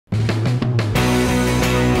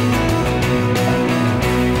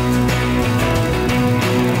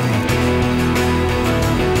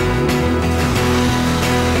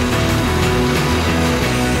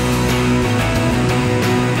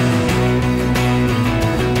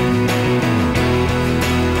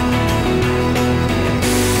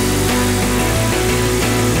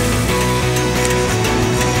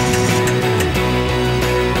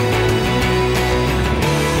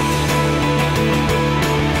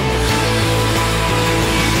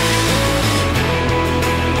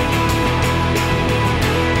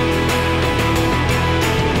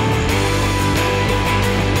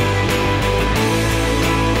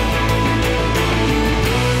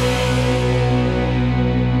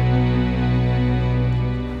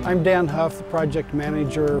I'm Dan Huff, the project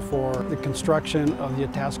manager for the construction of the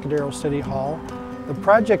Atascadero City Hall. The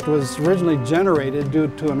project was originally generated due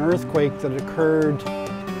to an earthquake that occurred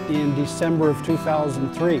in December of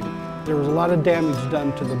 2003. There was a lot of damage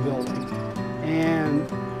done to the building, and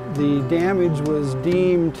the damage was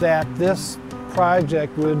deemed that this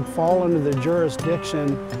project would fall under the jurisdiction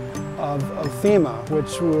of FEMA,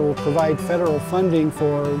 which will provide federal funding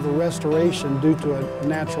for the restoration due to a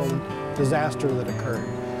natural disaster that occurred.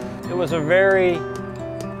 It was a very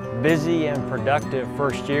busy and productive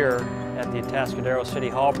first year at the Atascadero City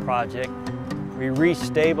Hall project. We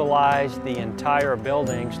re-stabilized the entire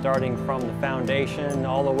building, starting from the foundation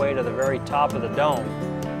all the way to the very top of the dome.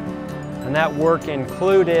 And that work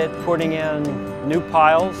included putting in new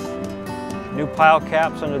piles, new pile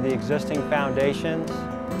caps under the existing foundations,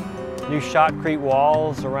 new shotcrete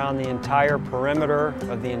walls around the entire perimeter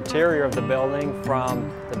of the interior of the building,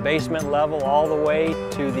 from the basement level all the way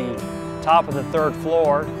to the top of the third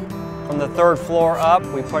floor. From the third floor up,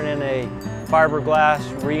 we put in a fiberglass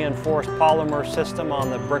reinforced polymer system on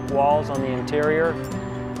the brick walls on the interior.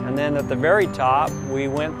 And then at the very top, we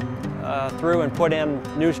went through and put in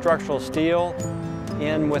new structural steel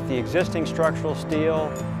in with the existing structural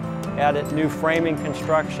steel, added new framing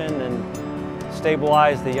construction, and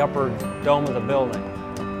stabilize the upper dome of the building.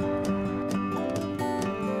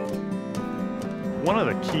 One of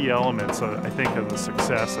the key elements, I think, of the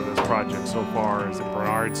success of this project so far is that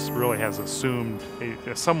Bernard's really has assumed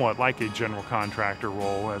a somewhat like a general contractor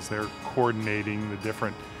role as they're coordinating the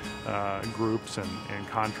different groups and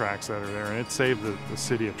contracts that are there, and it saved the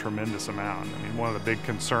city a tremendous amount. I mean, one of the big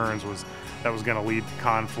concerns was that was going to lead to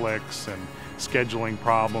conflicts and scheduling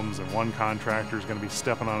problems, and one contractor is going to be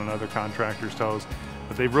stepping on another contractor's toes.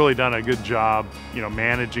 But they've really done a good job,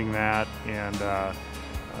 managing that and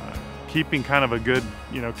keeping kind of a good,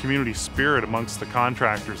 community spirit amongst the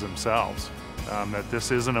contractors themselves. That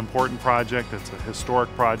this is an important project, it's a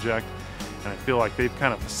historic project, and I feel like they've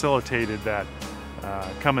kind of facilitated that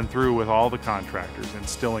coming through with all the contractors,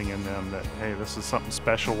 instilling in them that, hey, this is something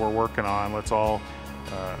special we're working on. Let's all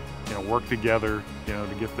work together,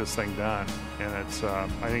 to get this thing done. And it's, I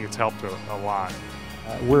think it's helped a lot.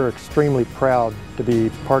 We're extremely proud to be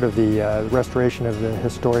part of the restoration of the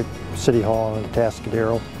historic City Hall in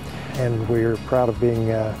Atascadero, and we're proud of being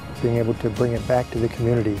able to bring it back to the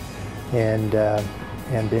community and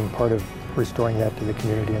being part of restoring that to the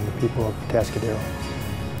community and the people of Atascadero.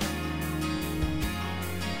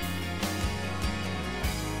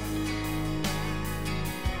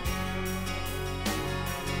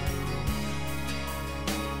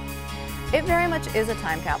 It very much is a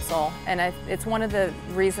time capsule, and it's one of the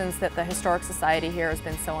reasons that the Historic Society here has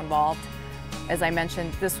been so involved. As I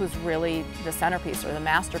mentioned, this was really the centerpiece or the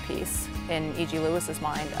masterpiece in E.G. Lewis's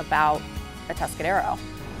mind about Atascadero.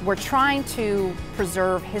 We're trying to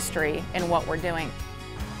preserve history in what we're doing.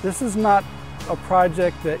 This is not a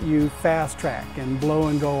project that you fast track and blow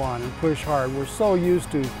and go on and push hard. We're so used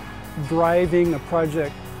to driving a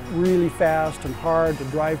project really fast and hard to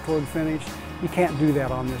drive toward finish. You can't do that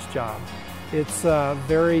on this job. It's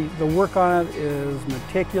the work on it is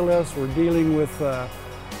meticulous. We're dealing with a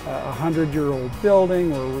 100-year-old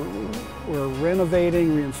building. We're renovating,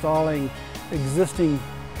 reinstalling existing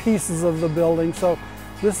pieces of the building. So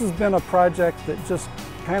this has been a project that just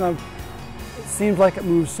kind of seems like it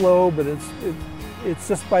moves slow, but it's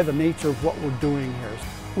just by the nature of what we're doing here.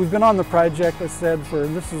 We've been on the project, I said,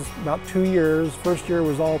 this is about 2 years. First year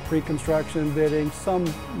was all pre-construction bidding, some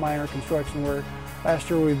minor construction work.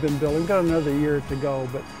 Last year we've been building. We've got another year to go,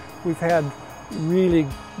 but we've had really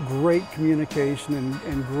great communication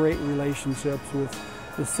and great relationships with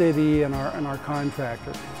the city and our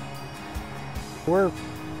contractor. We're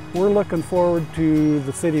looking forward to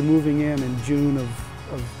the city moving in June of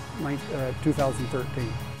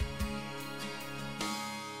 2013.